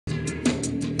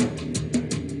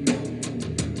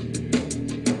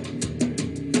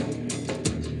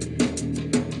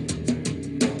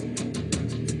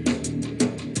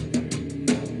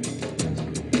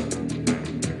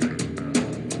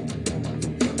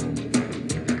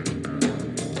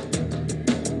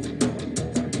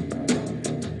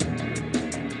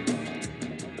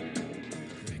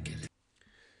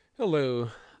Hello,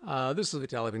 this is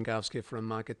Vitaly Vinkovsky from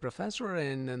Market Professor,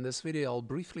 and in this video I'll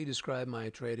briefly describe my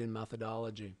trading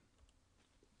methodology.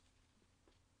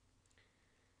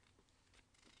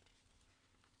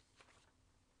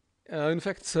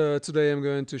 Today I'm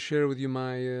going to share with you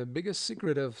my biggest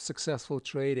secret of successful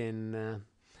trading.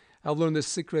 I've learned this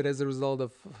secret as a result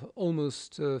of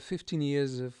almost 15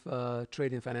 years of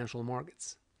trading financial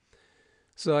markets.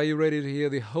 So are you ready to hear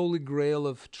the holy grail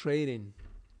of trading?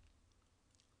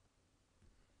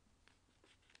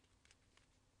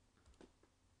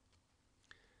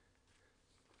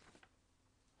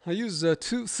 I use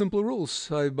two simple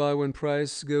rules. I buy when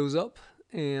price goes up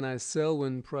and I sell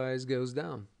when price goes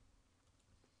down.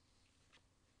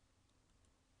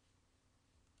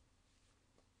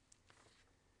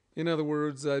 In other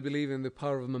words, I believe in the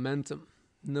power of momentum.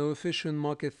 No efficient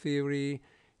market theory,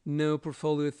 no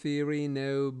portfolio theory,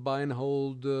 no buy and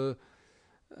hold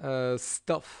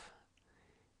stuff.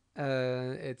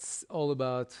 It's all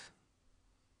about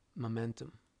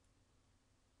momentum.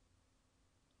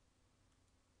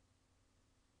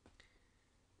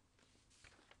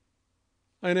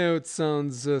 I know it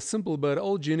sounds simple, but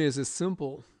all genius is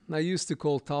simple. I used to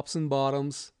call tops and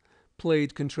bottoms,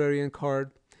 played contrarian card.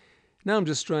 Now I'm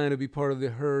just trying to be part of the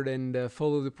herd and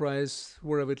follow the price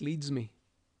wherever it leads me.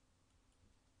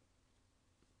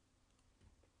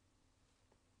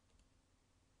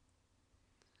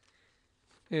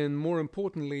 And more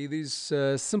importantly, these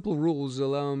simple rules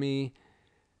allow me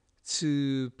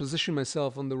to position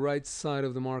myself on the right side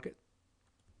of the market.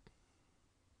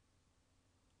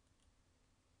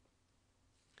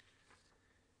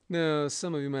 Now,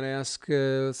 some of you might ask,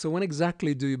 so when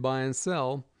exactly do you buy and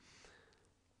sell?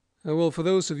 Well, for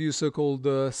those of you so-called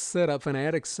setup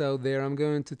fanatics out there, I'm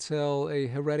going to tell a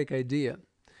heretic idea.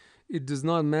 It does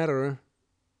not matter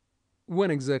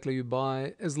when exactly you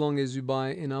buy, as long as you buy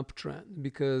in uptrend,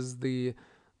 because the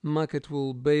market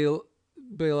will bail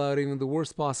out even the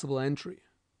worst possible entry.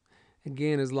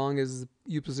 Again, as long as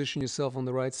you position yourself on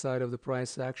the right side of the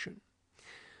price action.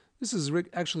 This is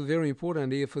actually a very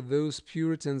important idea for those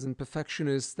Puritans and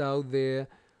perfectionists out there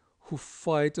who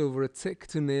fight over a tick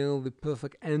to nail the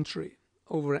perfect entry,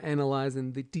 over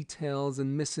analyzing the details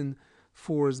and missing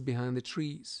forest behind the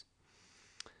trees.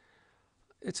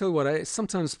 I tell you what, I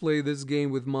sometimes play this game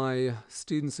with my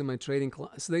students in my trading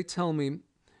class. They tell me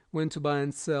when to buy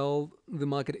and sell the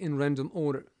market in random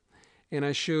order. And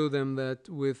I show them that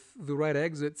with the right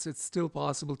exits, it's still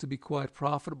possible to be quite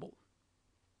profitable.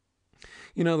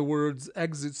 In other words,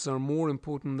 exits are more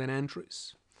important than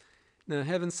entries. Now,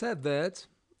 having said that,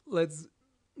 let's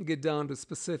get down to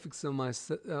specifics of my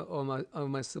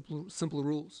simple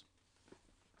rules.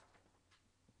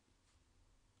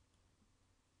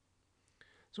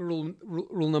 So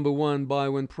rule number one, buy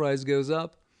when price goes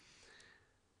up.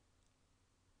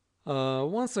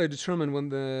 Once I determine when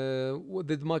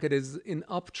the market is in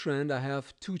uptrend, I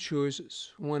have two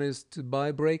choices. One is to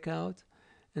buy breakout,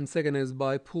 and second is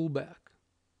buy pullback.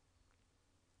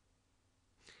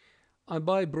 I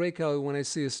buy breakout when I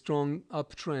see a strong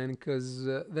uptrend because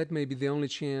that may be the only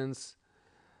chance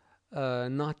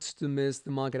not to miss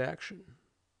the market action.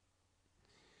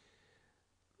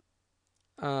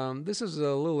 This is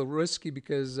a little risky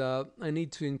because I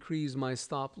need to increase my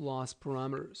stop loss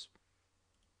parameters.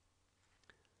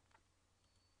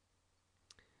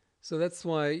 So that's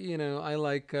why, I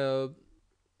like the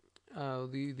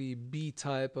B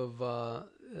type of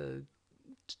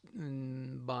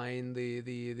buying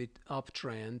the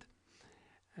uptrend,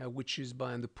 which is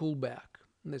buying the pullback.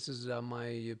 This is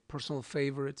my personal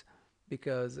favorite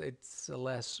because it's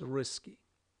less risky.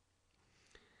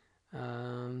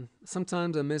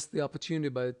 Sometimes I miss the opportunity,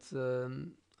 but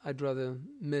I'd rather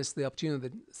miss the opportunity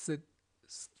than sit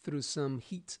through some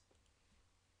heat.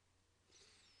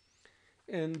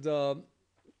 And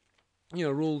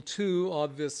rule two,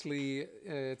 obviously,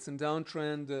 it's in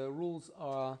downtrend. Rules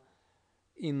are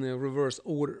in a reverse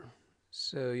order.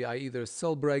 So I either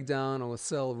sell breakdown or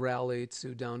sell rally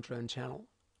to downtrend channel.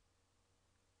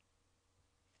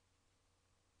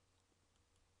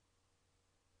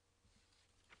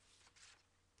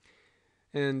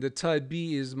 And the type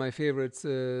B is my favorite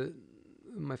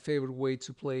way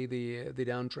to play the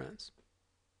downtrends.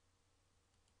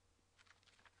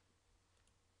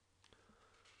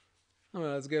 All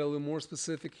right, let's get a little more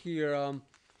specific here.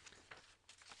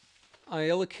 I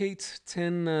allocate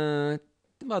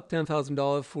about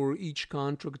 $10,000 for each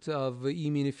contract of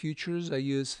E-mini futures. I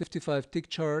use 55 tick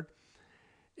chart,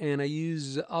 and I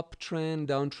use uptrend,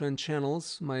 downtrend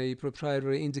channels, my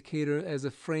proprietary indicator, as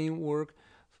a framework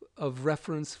of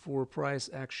reference for price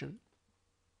action.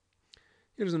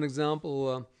 Here's an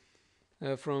example.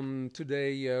 from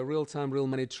today, real-time real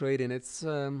money trading. It's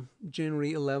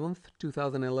January 11th,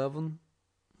 2011,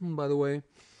 by the way.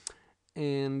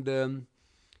 And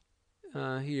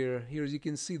here as you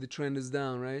can see, the trend is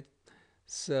down, right?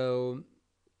 So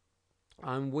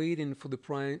I'm waiting for the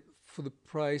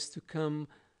price to come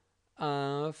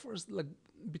first, like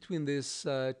between these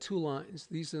two lines.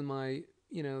 These are my,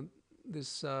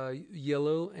 this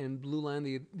yellow and blue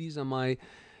line. These are my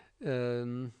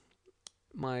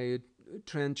my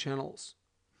trend channels.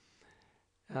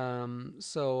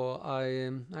 So I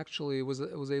actually was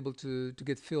able to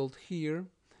get filled here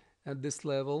at this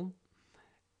level,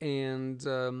 and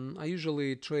I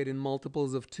usually trade in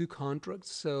multiples of 2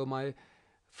 contracts. So my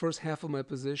first half of my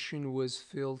position was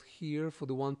filled here for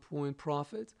the 1 point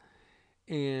profit,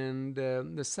 and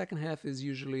the second half is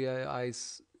usually I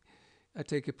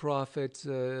take a profit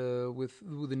with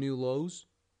the new lows.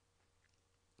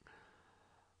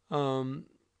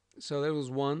 So that was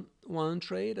one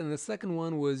trade, and the second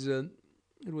one was it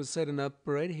was setting up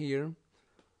right here.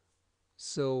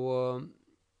 So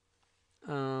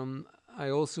I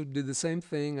also did the same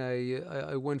thing.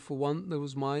 I went for one. That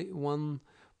was my one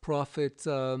profit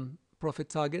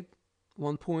target,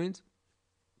 1 point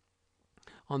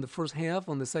on the first half.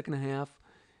 On the second half,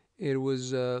 I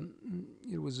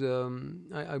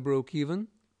broke even,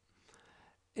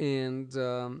 and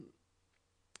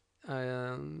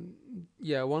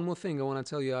yeah, one more thing I want to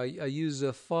tell you. I use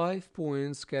a 5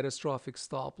 points catastrophic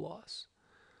stop loss.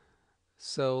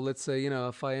 So let's say,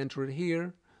 if I enter it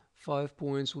here, 5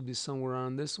 points will be somewhere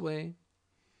around this way,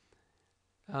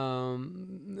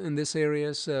 in this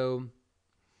area. So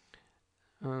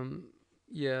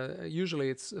yeah, usually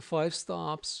it's 5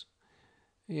 stops,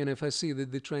 and if I see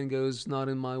that the trend goes not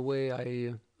in my way,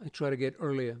 I try to get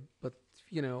earlier. But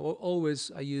always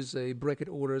I use a bracket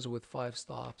orders with 5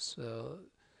 stops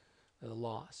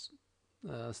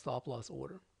stop loss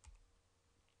order.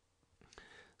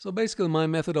 So basically, my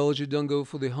methodology: don't go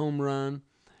for the home run.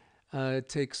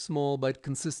 Take small but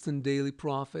consistent daily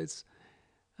profits,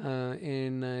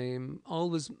 and I'm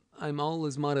always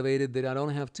motivated that I don't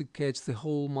have to catch the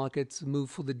whole market move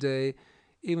for the day.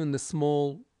 Even the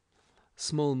small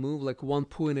move, like 1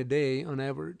 point a day on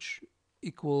average,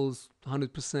 equals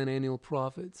 100% annual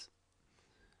profits.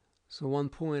 So 1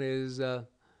 point is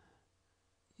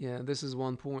this is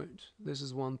 1 point. This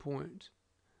is 1 point.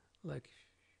 Like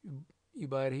you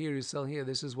buy it here, you sell here.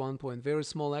 This is 1 point. Very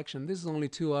small action. This is only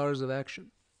 2 hours of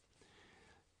action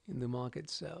in the market.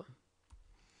 So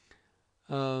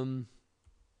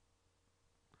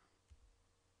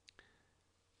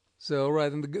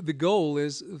right, and the goal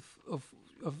is of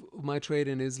my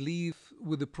trading is leave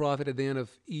with the profit at the end of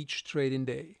each trading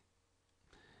day,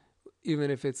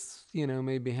 even if it's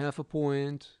maybe half a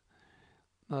point,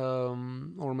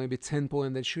 or maybe 10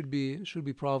 point. That should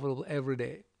be profitable every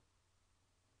day.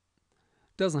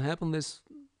 Doesn't happen this,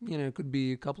 could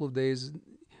be a couple of days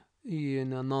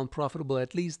non-profitable.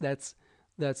 At least that's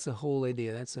the whole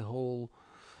idea. That's the whole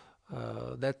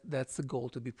that's the goal,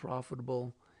 to be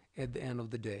profitable at the end of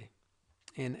the day,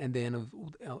 and at the end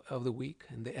of the week,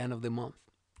 and the end of the month.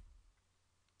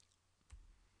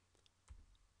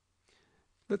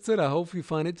 That's it. I hope you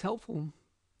find it helpful.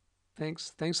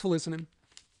 Thanks for listening.